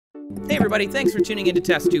Hey everybody, thanks for tuning in to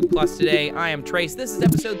Test Tube Plus today. I am Trace. This is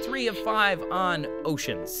episode 3 of 5 on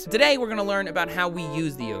oceans. Today we're going to learn about how we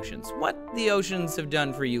use the oceans, what the oceans have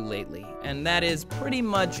done for you lately, and that is pretty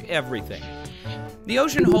much everything. The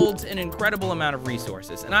ocean holds an incredible amount of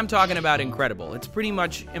resources, and I'm talking about incredible. It's pretty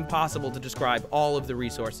much impossible to describe all of the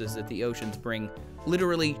resources that the oceans bring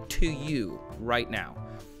literally to you right now.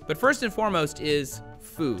 But first and foremost is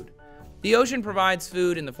food. The ocean provides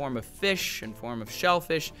food in the form of fish, in form of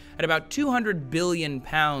shellfish, at about 200 billion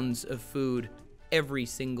pounds of food every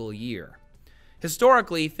single year.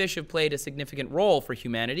 Historically, fish have played a significant role for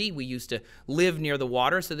humanity. We used to live near the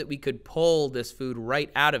water so that we could pull this food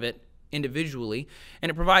right out of it individually,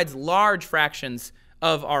 and it provides large fractions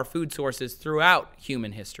of our food sources throughout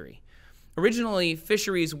human history. Originally,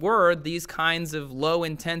 fisheries were these kinds of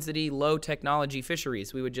low-intensity, low-technology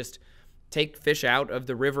fisheries. We would just take fish out of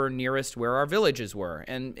the river nearest where our villages were.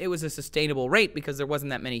 And it was a sustainable rate because there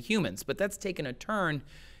wasn't that many humans. But that's taken a turn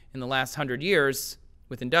in the last 100 years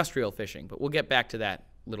with industrial fishing. But we'll get back to that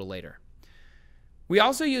a little later. We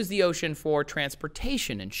also use the ocean for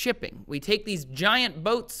transportation and shipping. We take these giant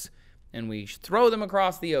boats and we throw them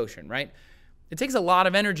across the ocean, right? It takes a lot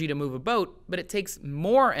of energy to move a boat, but it takes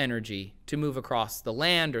more energy to move across the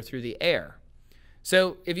land or through the air.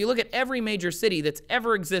 So if you look at every major city that's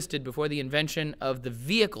ever existed before the invention of the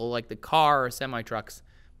vehicle, like the car or semi-trucks,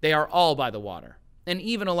 they are all by the water. And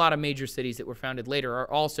even a lot of major cities that were founded later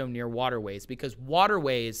are also near waterways, because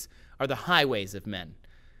waterways are the highways of men.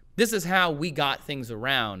 This is how we got things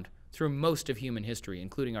around through most of human history,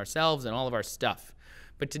 including ourselves and all of our stuff.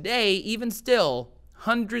 But today, even still,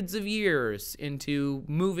 hundreds of years into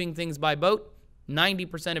moving things by boat,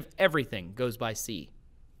 90% of everything goes by sea.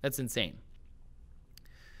 That's insane.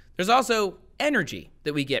 There's also energy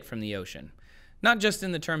that we get from the ocean, not just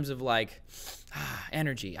in the terms of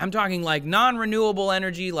energy. I'm talking like non-renewable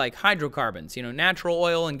energy like hydrocarbons, natural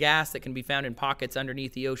oil and gas that can be found in pockets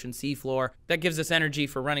underneath the ocean seafloor. That gives us energy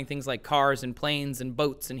for running things like cars and planes and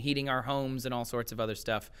boats and heating our homes and all sorts of other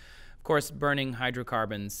stuff. Of course, burning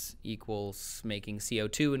hydrocarbons equals making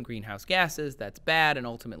CO2 and greenhouse gases. That's bad and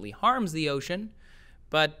ultimately harms the ocean.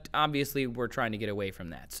 But obviously, we're trying to get away from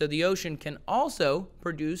that. So the ocean can also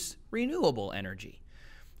produce renewable energy.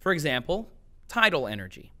 For example, tidal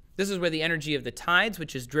energy. This is where the energy of the tides,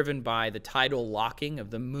 which is driven by the tidal locking of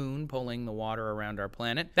the moon pulling the water around our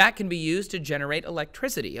planet, that can be used to generate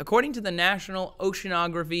electricity. According to the National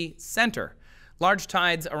Oceanography Center, large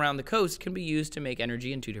tides around the coast can be used to make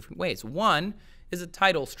energy in two different ways. One is a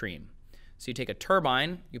tidal stream. So you take a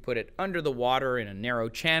turbine, you put it under the water in a narrow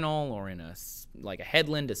channel or in a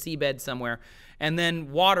headland, a seabed somewhere, and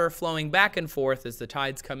then water flowing back and forth as the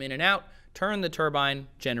tides come in and out, turn the turbine,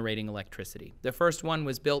 generating electricity. The first one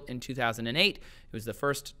was built in 2008. It was the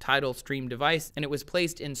first tidal stream device, and it was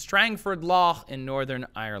placed in Strangford Lough in Northern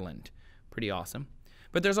Ireland. Pretty awesome.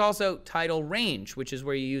 But there's also tidal range, which is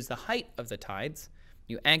where you use the height of the tides.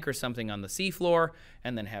 You anchor something on the seafloor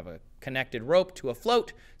and then have a connected rope to a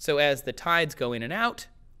float. So as the tides go in and out,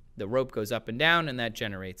 the rope goes up and down, and that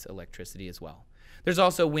generates electricity as well. There's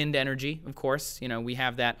also wind energy, of course. We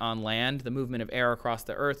have that on land. The movement of air across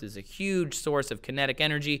the earth is a huge source of kinetic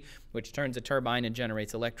energy, which turns a turbine and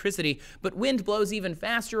generates electricity. But wind blows even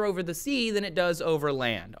faster over the sea than it does over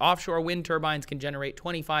land. Offshore wind turbines can generate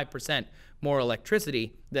 25% more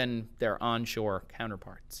electricity than their onshore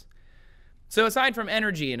counterparts. So aside from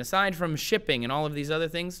energy and aside from shipping and all of these other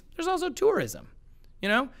things, there's also tourism.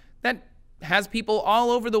 That has people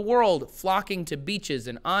all over the world flocking to beaches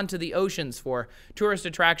and onto the oceans for tourist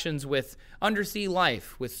attractions with undersea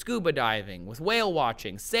life, with scuba diving, with whale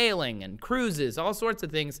watching, sailing, and cruises, all sorts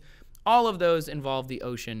of things. All of those involve the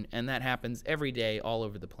ocean, and that happens every day all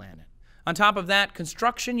over the planet. On top of that,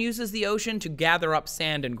 construction uses the ocean to gather up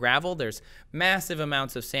sand and gravel. There's massive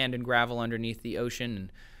amounts of sand and gravel underneath the ocean,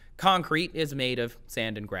 and concrete is made of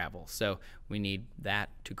sand and gravel, so we need that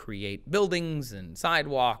to create buildings and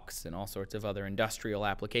sidewalks and all sorts of other industrial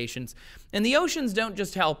applications. And the oceans don't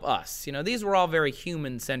just help us. These were all very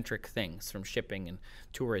human-centric things from shipping and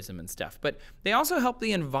tourism and stuff, but they also help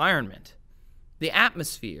the environment, the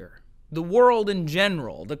atmosphere, the world in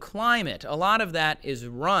general, the climate. A lot of that is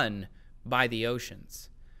run by the oceans.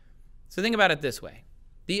 So think about it this way.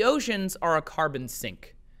 The oceans are a carbon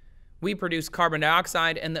sink. We produce carbon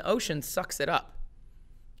dioxide, and the ocean sucks it up.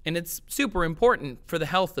 And it's super important for the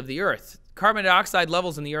health of the Earth. Carbon dioxide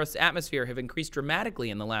levels in the Earth's atmosphere have increased dramatically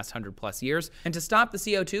in the last 100+ years. And to stop the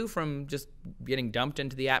CO2 from just getting dumped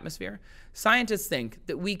into the atmosphere, scientists think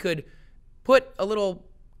that we could put a little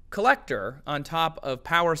collector on top of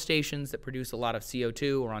power stations that produce a lot of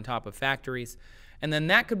CO2 or on top of factories, and then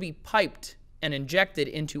that could be piped and injected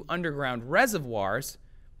into underground reservoirs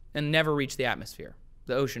and never reach the atmosphere.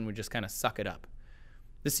 The ocean would just kind of suck it up.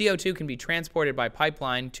 The CO2 can be transported by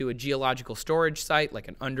pipeline to a geological storage site, like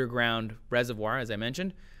an underground reservoir, as I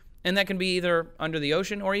mentioned, and that can be either under the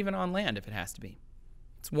ocean or even on land if it has to be.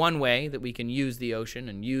 It's one way that we can use the ocean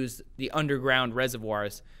and use the underground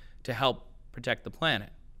reservoirs to help protect the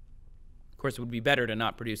planet. Of course, it would be better to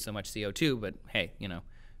not produce so much CO2, but hey,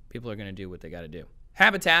 people are going to do what they got to do.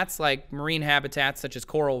 Habitats like marine habitats such as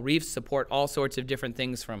coral reefs support all sorts of different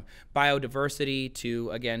things from biodiversity to,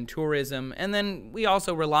 again, tourism. And then we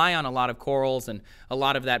also rely on a lot of corals and a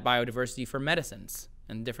lot of that biodiversity for medicines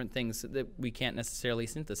and different things that we can't necessarily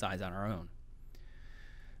synthesize on our own.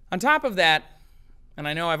 On top of that, and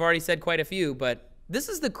I know I've already said quite a few, but this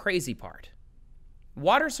is the crazy part.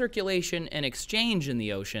 Water circulation and exchange in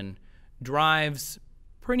the ocean drives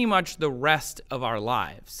pretty much the rest of our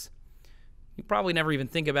lives. You probably never even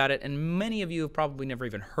think about it, and many of you have probably never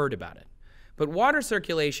even heard about it. But water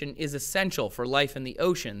circulation is essential for life in the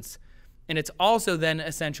oceans, and it's also then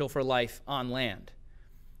essential for life on land.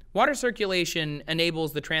 Water circulation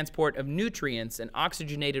enables the transport of nutrients and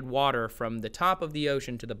oxygenated water from the top of the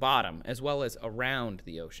ocean to the bottom, as well as around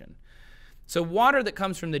the ocean. So water that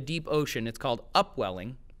comes from the deep ocean, it's called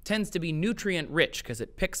upwelling, tends to be nutrient-rich because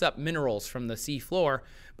it picks up minerals from the sea floor,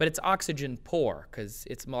 but it's oxygen-poor because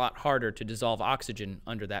it's a lot harder to dissolve oxygen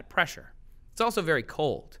under that pressure. It's also very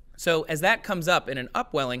cold. So as that comes up in an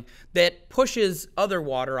upwelling, that pushes other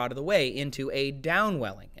water out of the way into a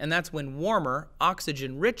downwelling. And that's when warmer,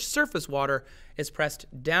 oxygen-rich surface water is pressed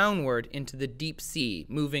downward into the deep sea,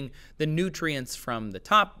 moving the nutrients from the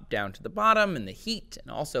top down to the bottom, and the heat,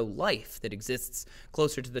 and also life that exists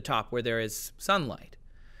closer to the top where there is sunlight.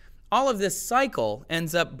 All of this cycle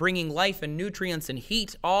ends up bringing life and nutrients and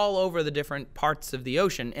heat all over the different parts of the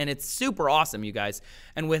ocean, and it's super awesome, you guys.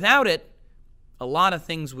 And without it, a lot of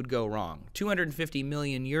things would go wrong. 250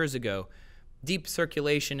 million years ago, deep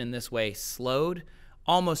circulation in this way slowed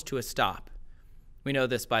almost to a stop. We know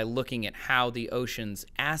this by looking at how the ocean's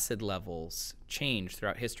acid levels changed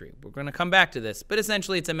throughout history. We're going to come back to this, but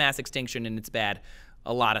essentially it's a mass extinction and it's bad.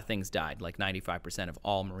 A lot of things died, like 95% of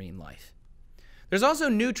all marine life. There's also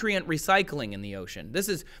nutrient recycling in the ocean. This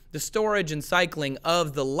is the storage and cycling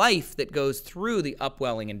of the life that goes through the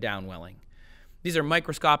upwelling and downwelling. These are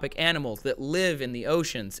microscopic animals that live in the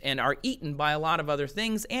oceans and are eaten by a lot of other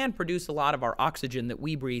things and produce a lot of our oxygen that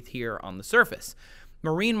we breathe here on the surface.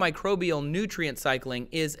 Marine microbial nutrient cycling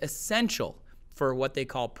is essential for what they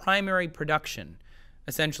call primary production,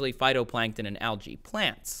 essentially phytoplankton and algae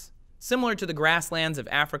plants. Similar to the grasslands of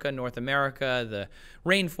Africa, North America, the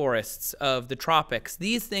rainforests of the tropics,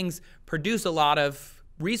 these things produce a lot of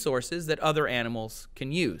resources that other animals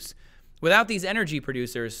can use. Without these energy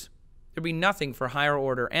producers, there'd be nothing for higher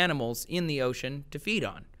order animals in the ocean to feed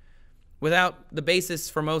on. Without the basis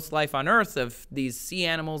for most life on Earth of these sea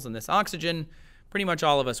animals and this oxygen, pretty much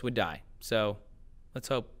all of us would die. So let's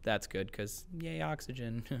hope that's good, because yay,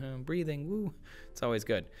 oxygen, breathing, woo, it's always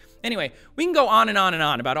good. Anyway, we can go on and on and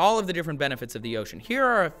on about all of the different benefits of the ocean. Here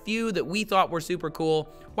are a few that we thought were super cool.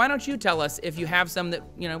 Why don't you tell us if you have some that,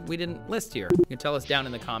 we didn't list here? You can tell us down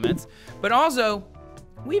in the comments. But also,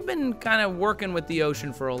 we've been kind of working with the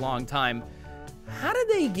ocean for a long time. How did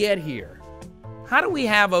they get here? How do we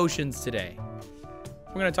have oceans today?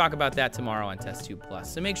 We're going to talk about that tomorrow on TestTube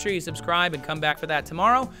Plus. So make sure you subscribe and come back for that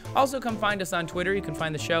tomorrow. Also, come find us on Twitter. You can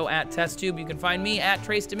find the show at TestTube. You can find me at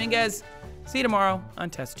Trace Dominguez. See you tomorrow on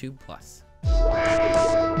TestTube Plus.